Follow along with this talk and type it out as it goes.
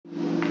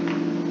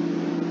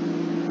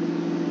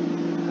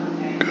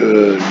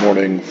Good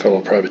morning,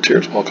 fellow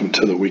privateers. Welcome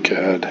to the week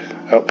ahead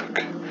outlook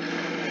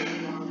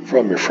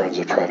from your friends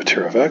at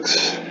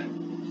PrivateerFX.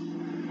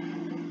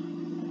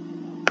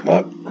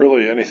 Not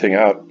really anything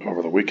out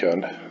over the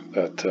weekend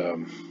that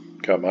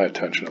got my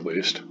attention, at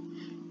least.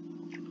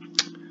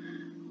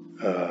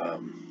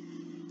 Let's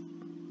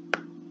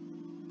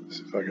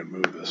see if I can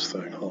move this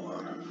thing. Hold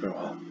on.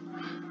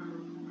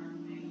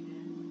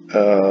 Oh,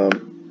 well.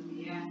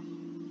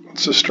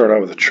 Let's just start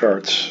out with the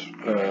charts.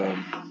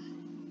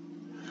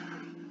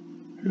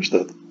 Here's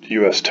the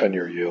U.S.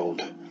 10-year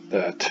yield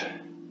that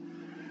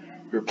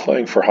we were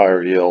playing for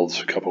higher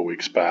yields a couple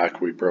weeks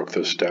back. We broke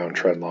this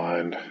downtrend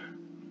line,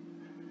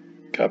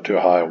 got up to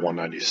a high of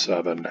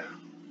 197,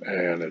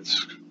 and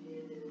it's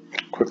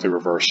quickly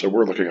reversed. So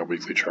we're looking at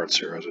weekly charts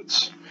here as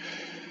it's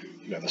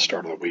the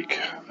start of the week.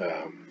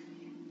 We're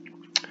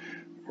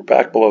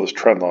back below this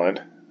trend line.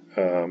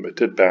 It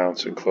did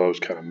bounce and close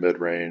kind of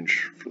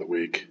mid-range for the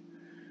week,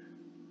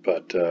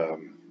 but as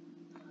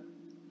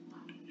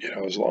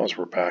long as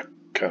we're back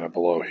kind of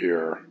below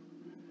here,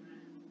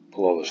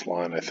 below this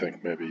line, I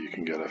think maybe you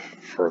can get a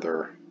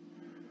further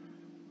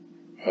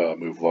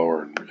move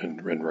lower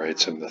in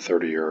rates, and the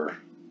 30-year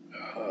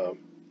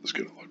is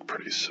going to look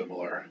pretty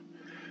similar.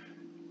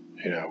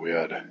 We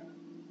had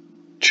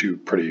two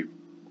pretty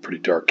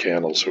dark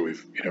candles, so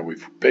we've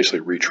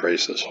basically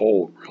retraced this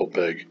whole real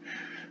big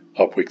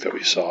up week that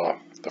we saw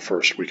the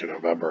first week of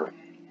November,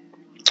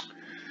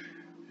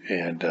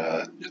 and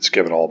it's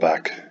given all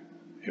back.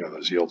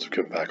 Those yields have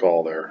given back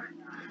all their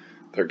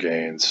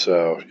gains.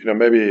 So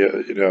maybe a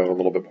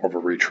little bit more of a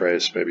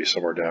retrace, maybe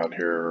somewhere down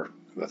here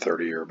in the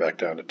 30-year, back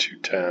down to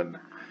 210.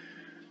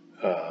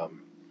 I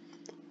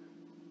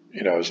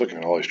was looking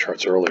at all these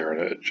charts earlier, and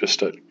it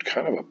just a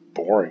kind of a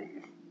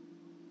boring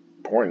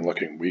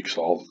looking weeks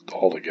all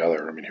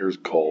together. I mean, here's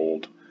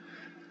gold.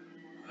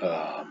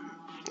 I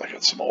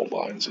got some old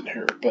lines in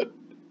here, but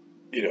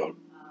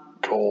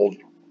gold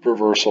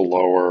reversal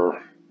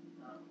lower.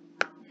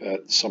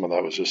 That some of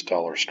that was just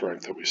dollar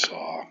strength that we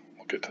saw.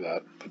 We'll get to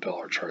that, the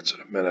dollar charts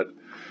in a minute.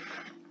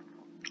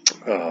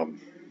 But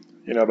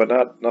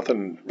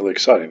nothing really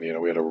exciting.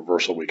 We had a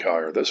reversal week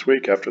higher this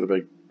week after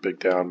the big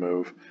down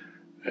move,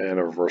 and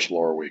a reversal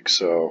lower week.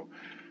 So,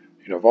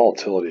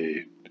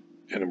 volatility,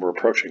 and we're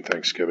approaching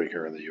Thanksgiving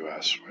here in the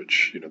U.S.,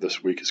 which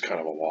this week is kind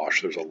of a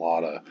wash. There'll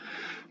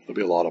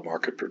be a lot of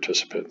market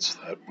participants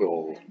that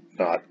will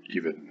not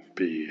even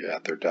be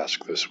at their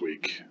desk this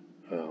week.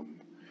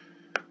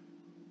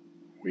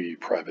 We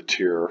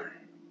privateer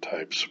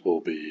types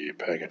will be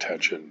paying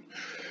attention.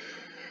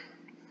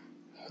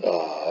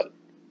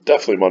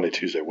 Definitely Monday,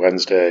 Tuesday,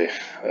 Wednesday.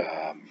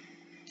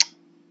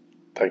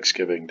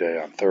 Thanksgiving Day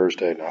on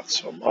Thursday, not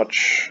so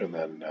much. And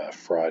then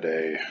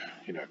Friday,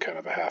 kind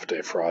of a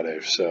half-day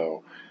Friday.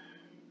 So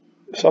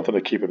something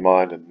to keep in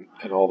mind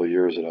in all the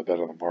years that I've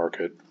been in the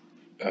market.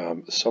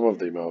 Some of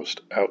the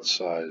most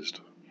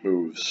outsized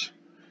moves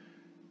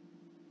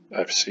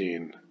I've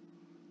seen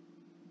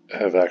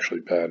have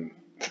actually been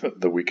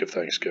the week of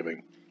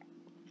Thanksgiving.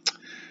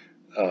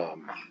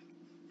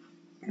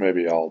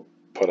 Maybe I'll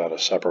put out a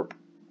separate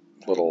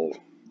little,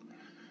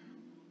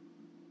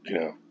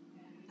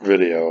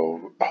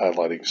 video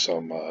highlighting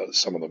some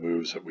of the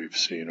moves that we've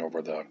seen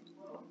over the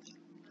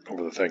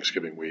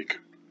Thanksgiving week.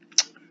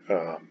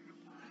 Over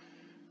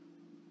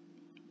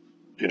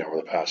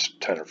the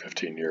past 10 or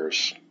 15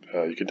 years,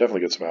 you can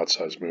definitely get some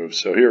outsized moves.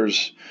 So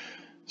here's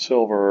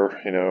silver.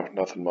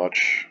 Nothing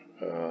much.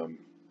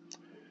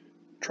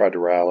 Tried to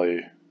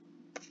rally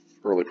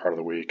early part of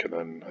the week, and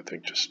then I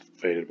think just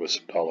faded with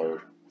some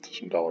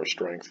dollar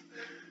strength.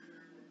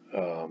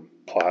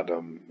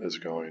 Platinum is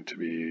going to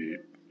be,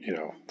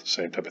 the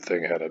same type of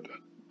thing. Had a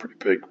pretty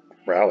big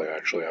rally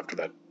actually after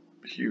that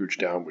huge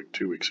down week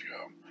 2 weeks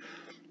ago,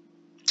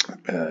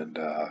 and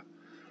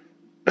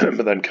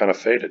but then kind of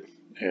faded,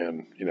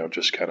 and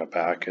just kind of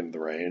back in the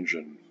range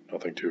and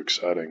nothing too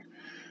exciting.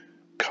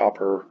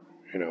 Copper,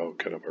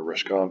 kind of a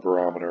risk-on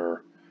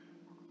barometer.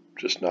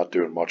 Just not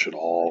doing much at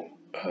all.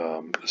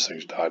 This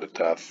thing's died a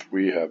death.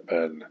 We have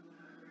been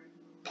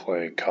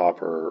playing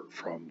copper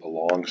from the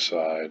long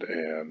side,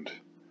 and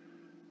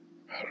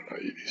I don't know,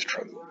 these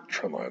trend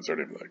lines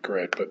aren't even that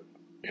great, but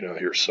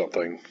here's some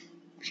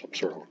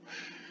sort of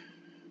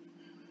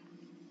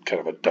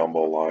kind of a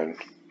Dumbo line,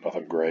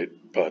 nothing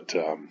great, but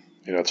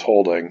it's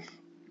holding.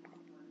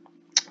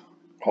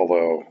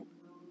 Although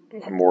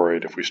I'm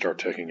worried if we start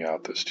taking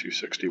out this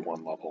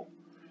 261 level,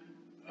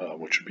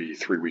 which would be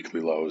 3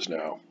 weekly lows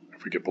now.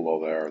 If we get below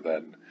there,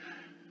 then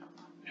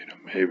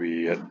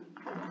maybe it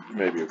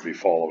would be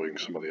following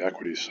some of the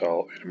equities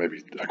sell.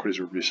 Maybe equities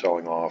would be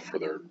selling off, or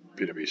there'd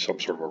be some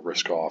sort of a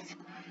risk-off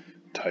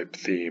type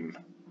theme.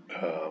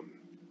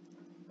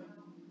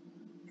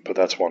 But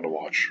that's one to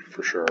watch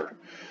for sure.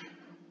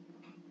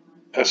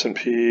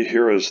 S&P,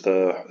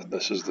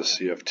 this is the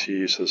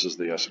CFT, so this is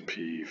the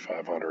S&P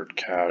 500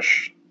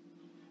 cash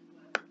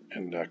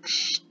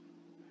index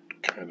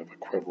kind of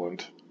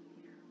equivalent.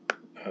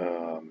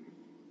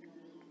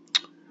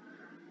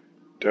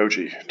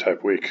 Doji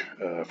type week.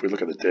 If we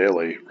look at the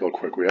daily real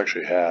quick, we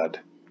actually had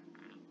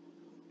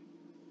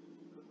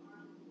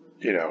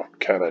you know,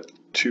 kind of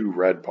two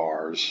red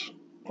bars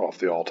off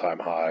the all-time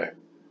high.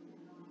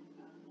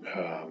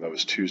 That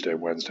was Tuesday,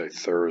 Wednesday,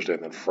 Thursday,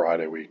 and then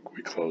Friday we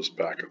closed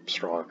back up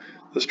strong.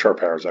 This chart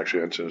pattern is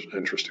actually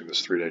interesting,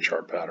 this 3-day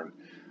chart pattern.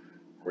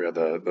 We had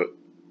the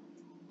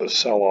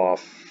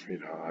sell-off, you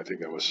know, I think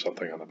that was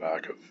something on the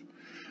back of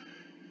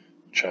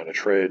China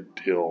trade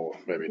deal,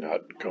 maybe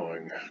not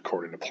going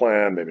according to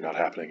plan, maybe not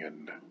happening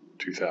in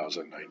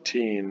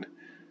 2019,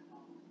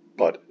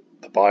 but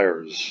the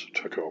buyers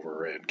took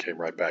over and came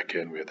right back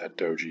in. We had that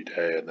doji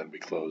day, and then we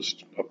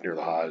closed up near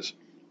the highs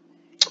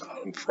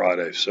on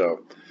Friday.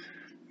 So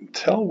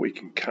until we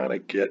can kind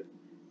of get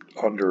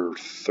under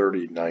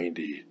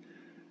 30.90,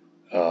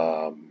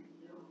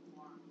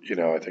 you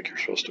know, I think you're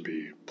supposed to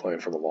be playing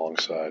for the long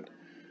side.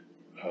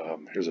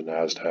 Here's a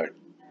NASDAQ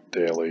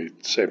daily,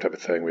 same type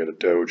of thing. We had a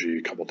doji,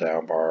 a couple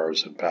down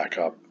bars, and back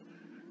up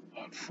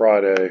on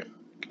Friday.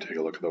 You can take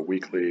a look at the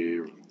weekly,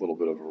 a little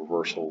bit of a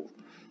reversal,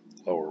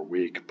 lower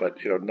week,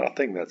 but you know,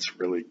 nothing that's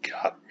really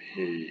got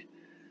me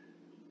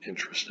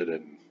interested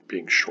in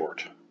being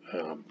short.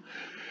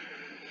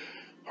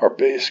 Our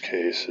base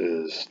case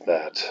is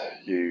that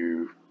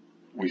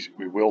we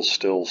will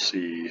still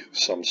see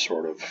some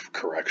sort of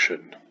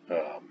correction.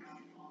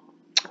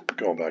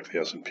 Going back to the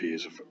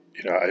S&Ps,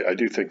 you know, I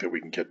do think that we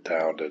can get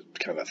down to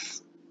kind of,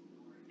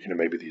 you know,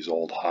 maybe these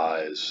old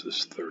highs,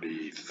 this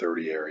 30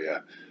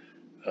 area,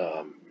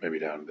 maybe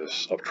down to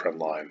this uptrend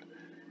line,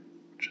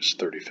 just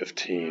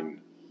 30.15,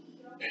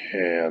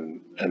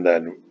 and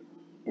then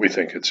we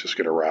think it's just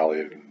going to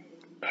rally, and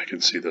I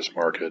can see this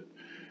market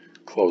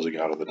closing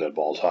out of the dead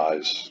balls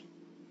highs,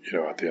 you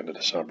know, at the end of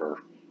December,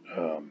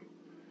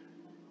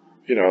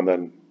 you know, and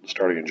then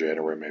starting in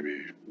January,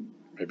 maybe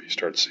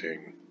start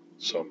seeing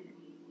some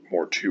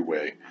more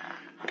two-way,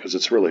 because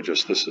it's really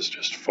just, this is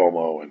just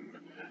FOMO and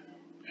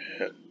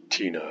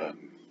TINA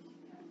and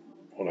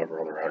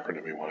whatever other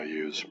acronym you want to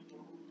use.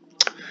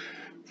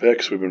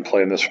 VIX, we've been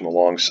playing this from the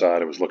long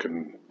side. It was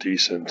looking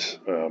decent.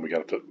 We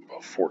got up to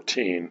about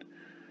 14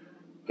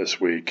 this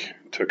week,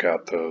 took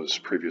out those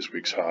previous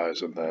week's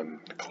highs, and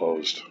then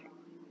closed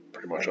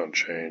pretty much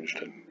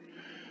unchanged. And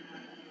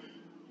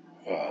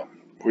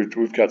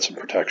we've got some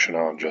protection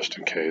on just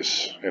in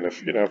case. And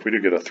if, you know, if we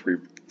do get a 3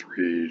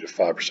 to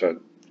 5%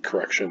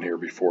 correction here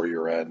before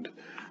year end,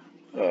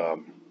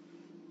 you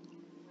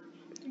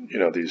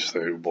know, these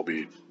things will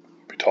be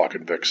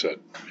talking VIX at,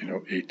 you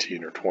know,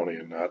 18 or 20,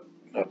 and not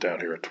down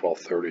here at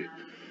 12.30.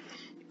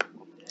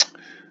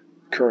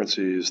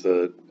 Currencies,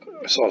 I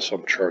saw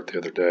some chart the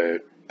other day. I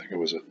think it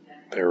was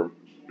they were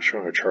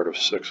showing a chart of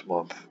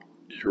 6-month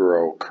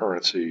euro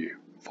currency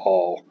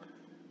fall.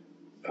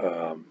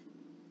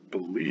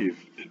 Believe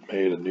it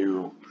made a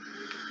new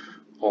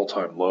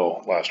all-time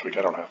low last week.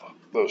 I don't have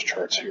those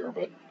charts here,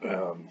 but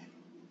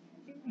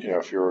you know,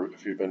 if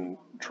you've been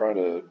trying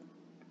to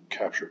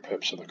capture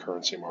pips in the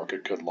currency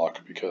market, good luck,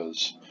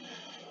 because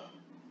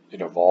you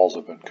know, vols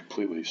have been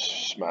completely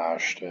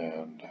smashed,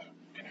 and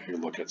you know, you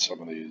look at some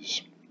of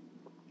these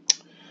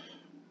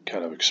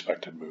kind of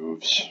expected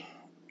moves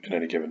in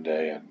any given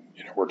day, and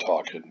you know, we're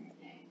talking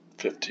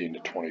 15 to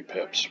 20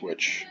 pips,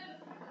 which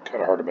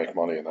kind of hard to make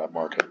money in that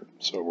market,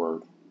 so we're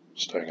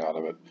staying out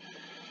of it.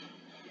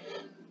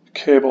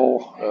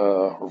 Cable,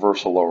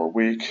 reversal lower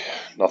week,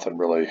 nothing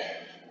really,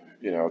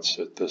 you know, it's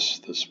at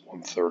this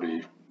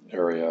 130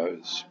 area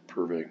is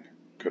proving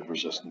good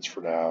resistance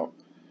for now,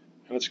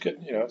 and it's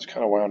getting, you know, it's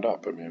kind of wound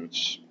up. I mean,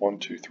 it's 1,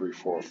 2, 3,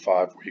 4,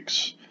 5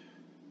 weeks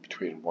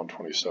between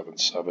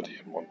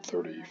 127.70 and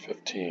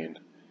 130.15.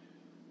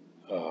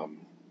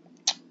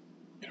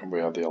 You know, we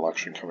have the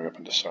election coming up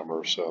in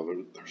December,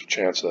 so there's a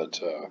chance that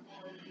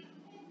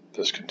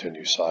this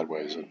continues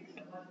sideways, and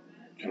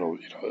you know,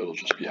 it'll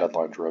just be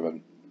headline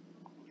driven.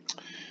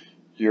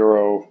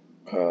 Euro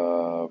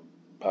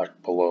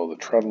back below the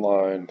trend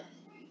line.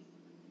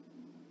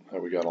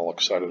 We got all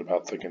excited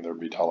about thinking there'd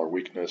be dollar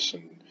weakness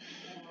and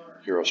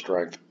euro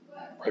strength.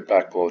 Right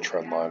back below the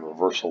trend line,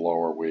 reversal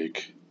lower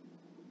week.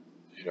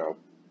 You know,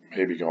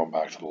 maybe going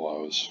back to the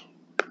lows.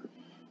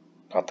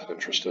 Not that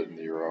interested in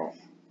the euro.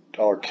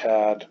 Dollar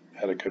CAD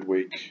had a good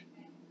week.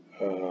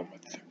 I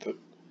think that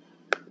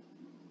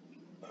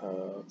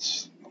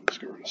let's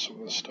get rid of some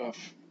of this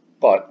stuff.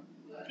 But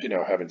you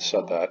know, having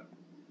said that,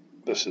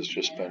 this has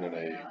just been in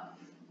a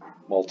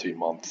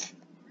multi-month,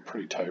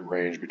 pretty tight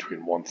range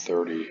between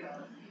 130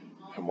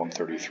 and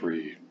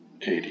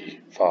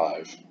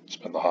 133.85. It's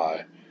been the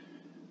high,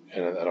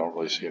 and I don't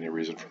really see any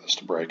reason for this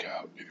to break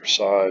out either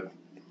side.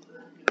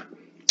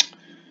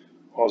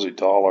 Aussie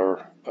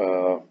dollar,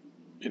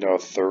 you know,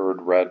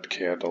 third red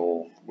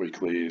candle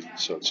weekly,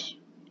 so it's,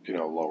 you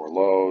know, lower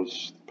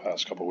lows the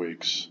past couple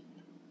weeks.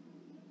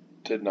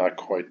 Did not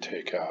quite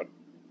take out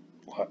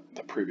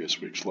the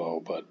previous week's low,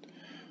 but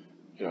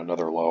you know,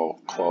 another low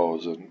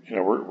close, and you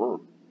know, we're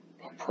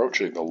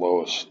approaching the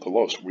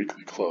lowest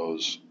weekly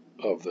close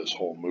of this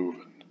whole move.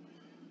 And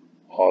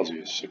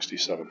Aussie is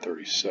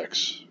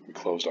 67.36. We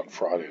closed on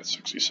Friday at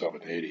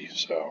 67.80.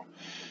 So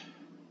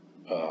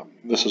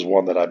this is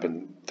one that I've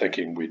been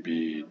thinking we'd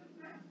be,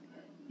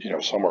 you know,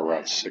 somewhere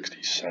around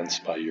 60 cents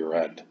by year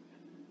end.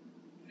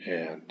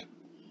 and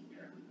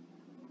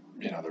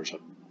there's a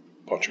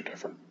bunch of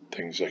different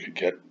things that could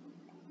get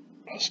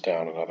us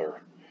down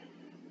another,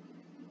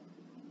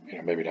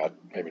 maybe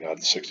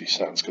not 60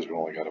 cents because we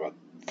only got about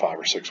 5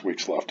 or 6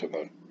 weeks left in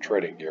the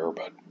trading year,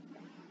 but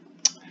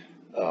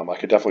I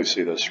could definitely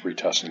see this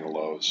retesting the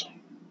lows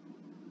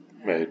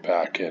made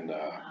back in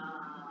where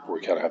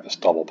we kind of had this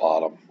double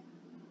bottom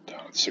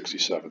down at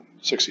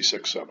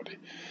 66.70.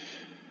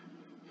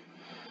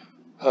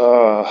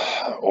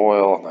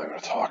 Oil, I'm not going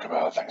to talk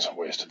about. I think it's a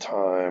waste of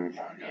time.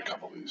 I got a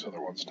couple of these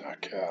other ones, nat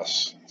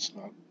gas. It's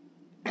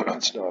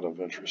not of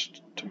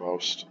interest to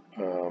most.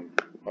 Why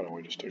don't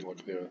we just take a look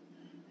at the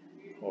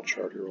oil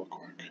chart here real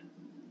quick?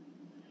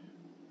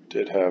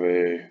 Did have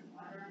a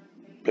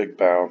big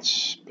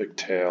bounce, big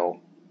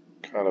tail,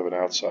 kind of an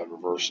outside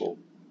reversal,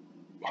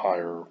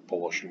 higher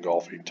bullish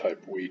engulfing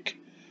type week.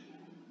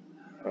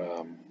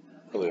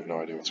 Really have no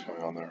idea what's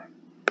going on there.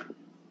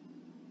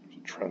 There's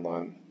a trend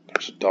line.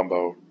 There's a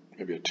Dumbo,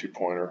 maybe a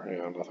 2-pointer.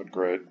 Yeah, nothing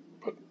great,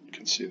 but you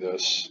can see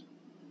this.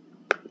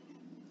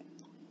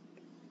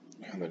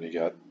 And then you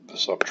got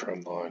this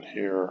uptrend line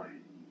here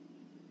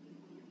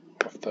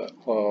off that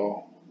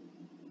low.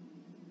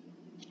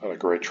 It's not a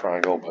great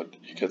triangle, but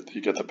you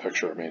get the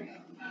picture. I mean,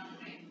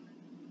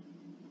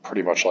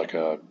 pretty much like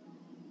a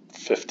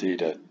 50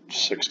 to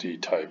 60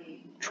 type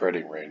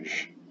trading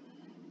range.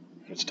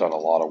 It's done a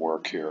lot of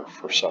work here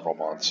for several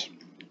months.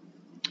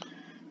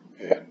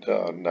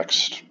 And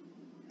next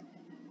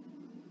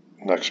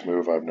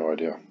move, I have no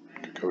idea.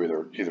 Could go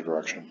either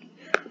direction.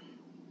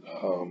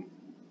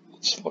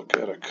 Let's look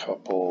at a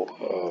couple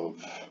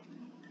of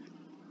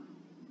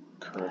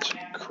currency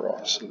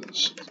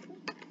crosses.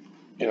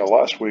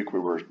 Last week we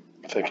were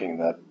thinking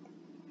that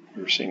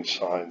we were seeing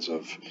signs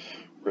of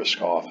risk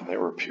off, and they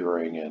were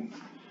appearing in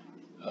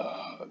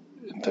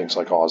things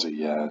like Aussie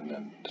yen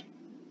and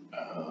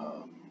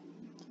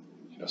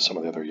some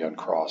of the other yen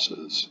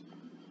crosses.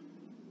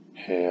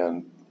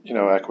 And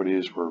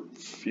equities were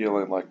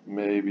feeling like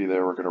maybe they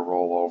were going to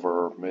roll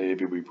over,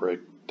 maybe we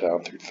break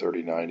down through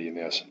 30.90 in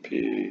the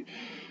S&P,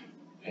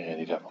 and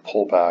you'd have a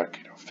pullback,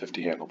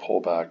 50 handle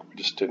pullback. We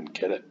just didn't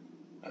get it.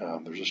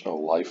 There's just no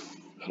life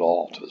at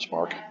all to this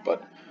market.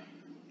 But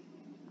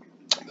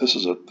this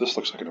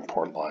looks like an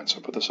important line, so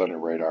put this on your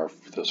radar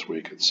for this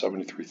week. It's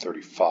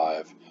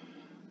 73.35.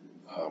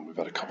 We've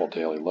got a couple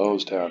daily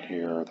lows down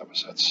here. That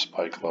was that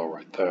spike low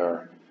right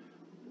there.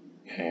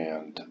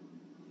 And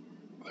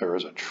there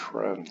is a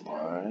trend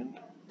line.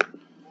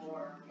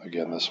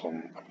 Again, this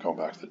one, I'm going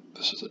back to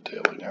this is a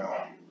daily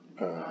now.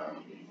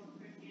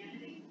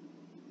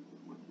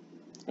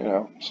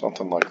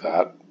 Something like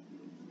that.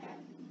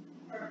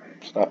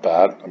 It's not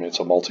bad. I mean, it's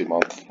a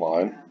multi-month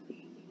line.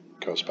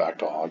 It goes back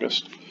to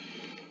August.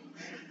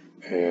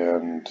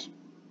 And, so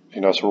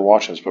we're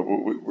watching this, but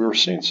we were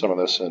seeing some of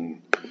this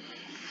in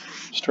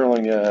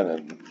sterling yen,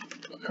 and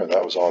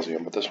that was Aussie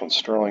yen, but this one's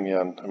sterling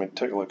yen. I mean,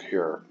 take a look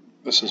here.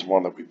 This is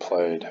one that we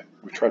played.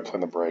 We tried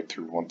playing the break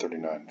through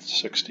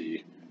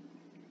 139.60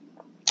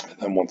 and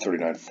then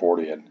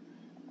 139.40,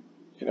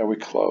 and we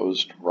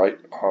closed right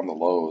on the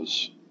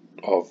lows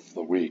of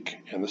the week,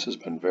 and this has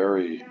been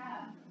very,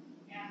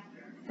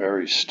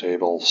 very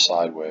stable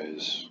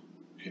sideways.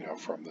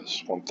 From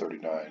this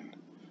 139,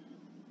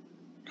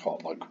 call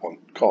it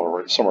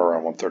right somewhere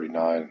around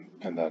 139,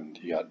 and then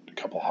you got a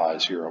couple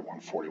highs here at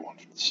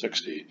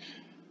 141.60.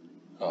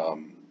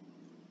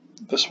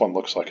 This one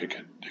looks like it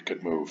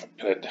could move,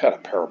 and it had a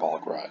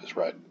parabolic rise,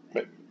 right?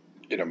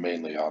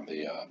 Mainly on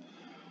the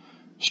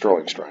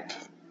sterling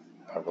strength.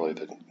 I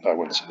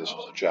wouldn't say this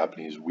was a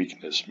Japanese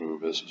weakness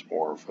move. This is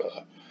more of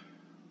a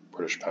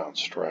British pound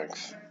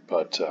strength.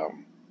 But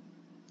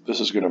this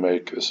is going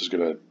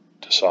to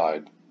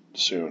decide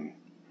soon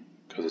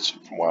because it's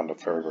wound up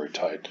very, very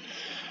tight.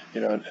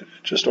 And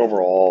just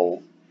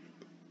overall,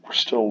 we're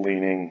still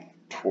leaning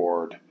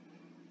toward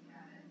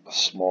a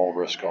small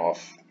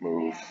risk-off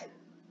move,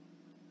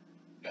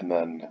 and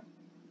then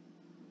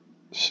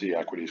see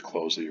equities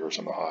close the years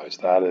on the highs.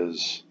 That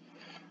is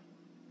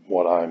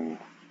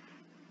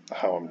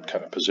how I'm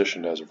kind of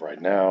positioned as of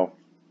right now.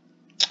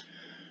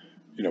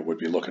 Would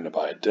be looking to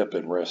buy a dip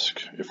in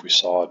risk if we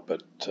saw it,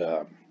 but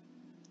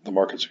the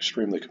market's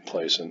extremely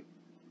complacent.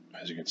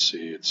 As you can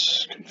see,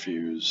 it's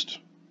confused.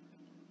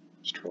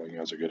 Sterling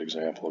has a good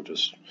example of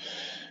just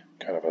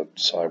kind of a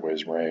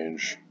sideways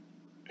range,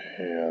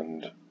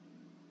 and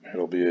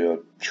it'll be a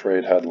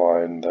trade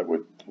headline that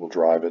will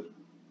drive it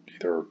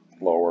either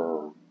lower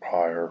or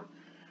higher.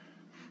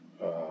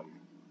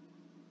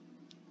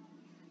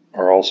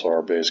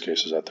 Our base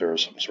case is that there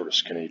is some sort of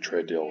skinny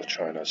trade deal with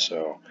China,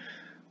 so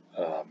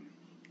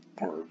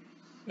we're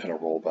in a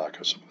rollback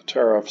of some of the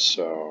tariffs,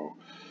 so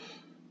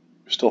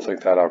we still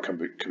think that outcome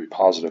could be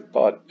positive,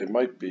 but it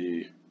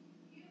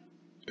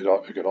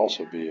could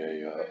also be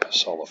a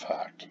sell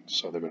fact.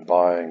 So they've been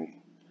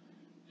buying,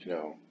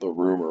 the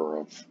rumor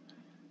of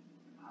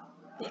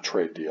a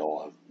trade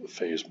deal, a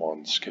phase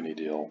one skinny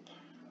deal,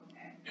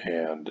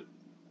 and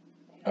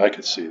I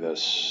could see the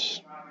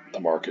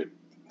market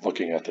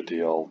looking at the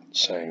deal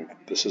saying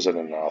this isn't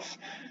enough.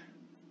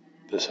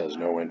 this has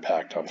no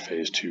impact on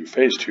phase 2.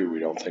 Phase 2 we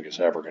don't think is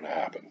ever going to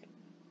happen.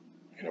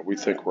 You know, we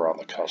think we're on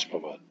the cusp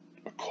of a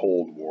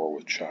Cold War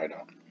with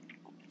China.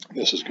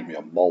 This is going to be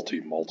a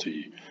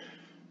multi-year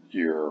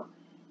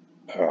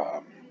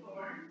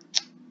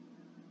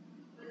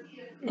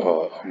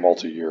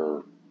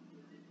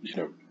you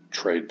know,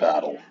 trade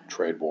battle,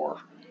 trade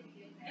war,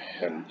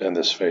 and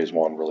this phase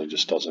 1 really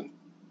just doesn't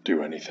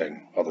do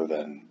anything other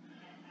than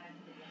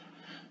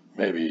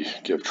maybe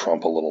give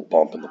Trump a little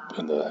bump in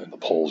the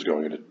polls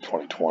going into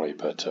 2020,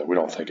 but we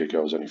don't think it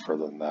goes any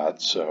further than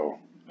that. So,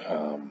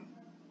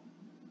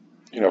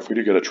 you know, if we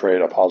do get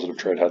a positive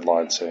trade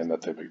headline saying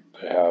that they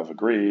have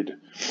agreed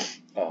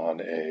on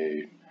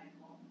a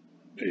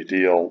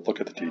deal, look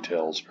at the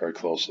details very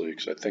closely,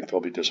 because I think they'll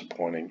be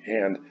disappointing,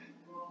 and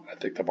I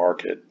think the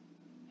market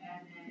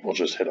will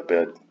just hit a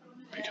bid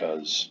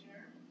because,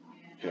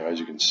 you know, as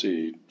you can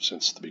see,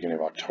 since the beginning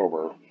of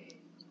October,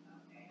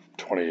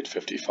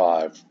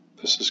 28.55,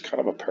 this is kind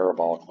of a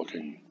parabolic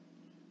looking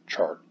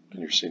chart,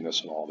 and you're seeing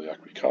this in all the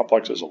equity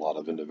complexes, a lot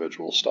of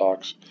individual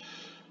stocks,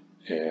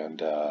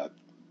 and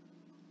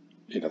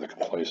you know, the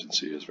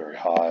complacency is very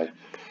high.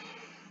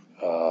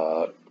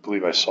 I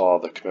believe I saw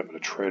the commitment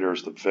of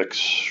traders. The VIX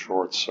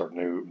shorts are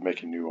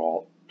making new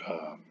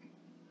all-time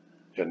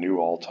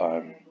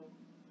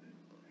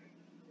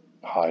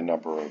high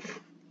number of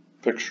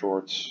VIX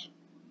shorts.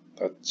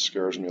 That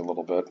scares me a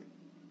little bit.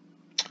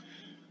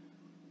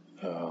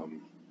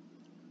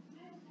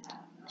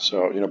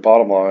 So, you know,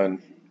 bottom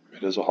line,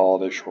 it is a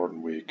holiday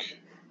shortened week.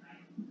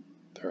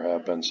 There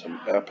have been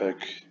some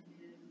epic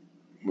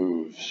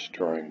moves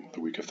during the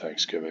week of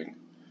Thanksgiving.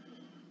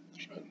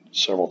 There's been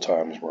several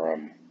times where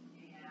I'm,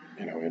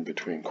 you know, in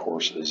between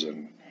courses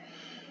and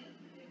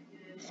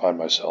find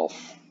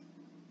myself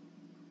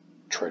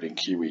trading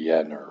Kiwi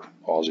yen or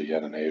Aussie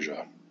yen in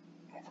Asia,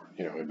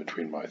 you know, in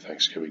between my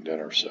Thanksgiving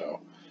dinner. So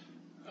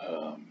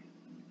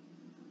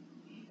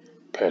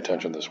pay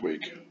attention this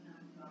week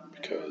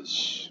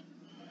because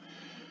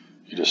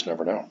you just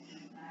never know.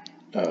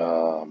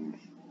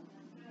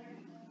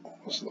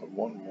 Was there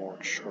one more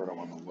chart I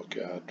want to look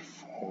at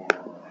for?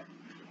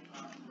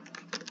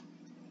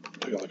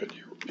 Take a look at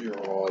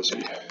Euro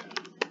Aussie.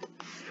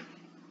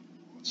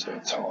 What's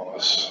that telling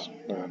us?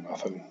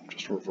 Nothing.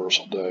 Just a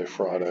reversal day,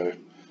 Friday.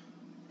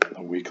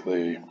 The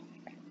weekly.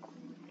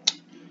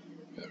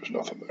 There's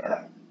nothing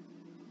there.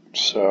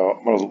 So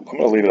I'm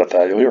gonna leave it at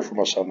that. You'll hear from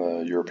us on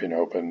the European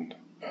Open.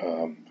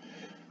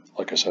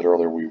 Like I said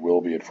earlier, we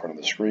will be in front of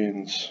the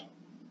screens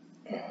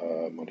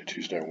Monday,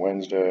 Tuesday, and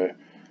Wednesday.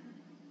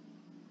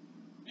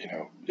 You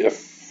know, if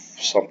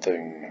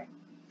something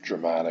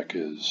dramatic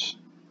is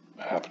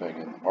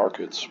happening in the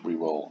markets, we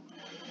will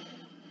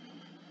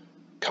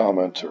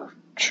comment or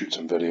shoot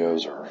some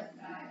videos, or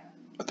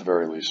at the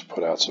very least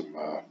put out some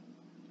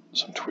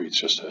tweets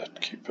just to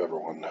keep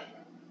everyone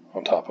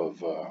on top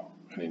of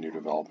any new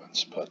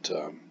developments. But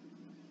in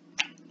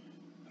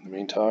the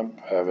meantime,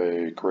 have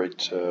a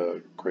great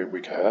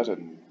week ahead,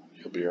 and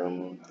you'll be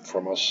hearing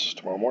from us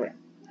tomorrow morning.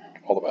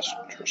 All the best.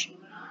 Cheers.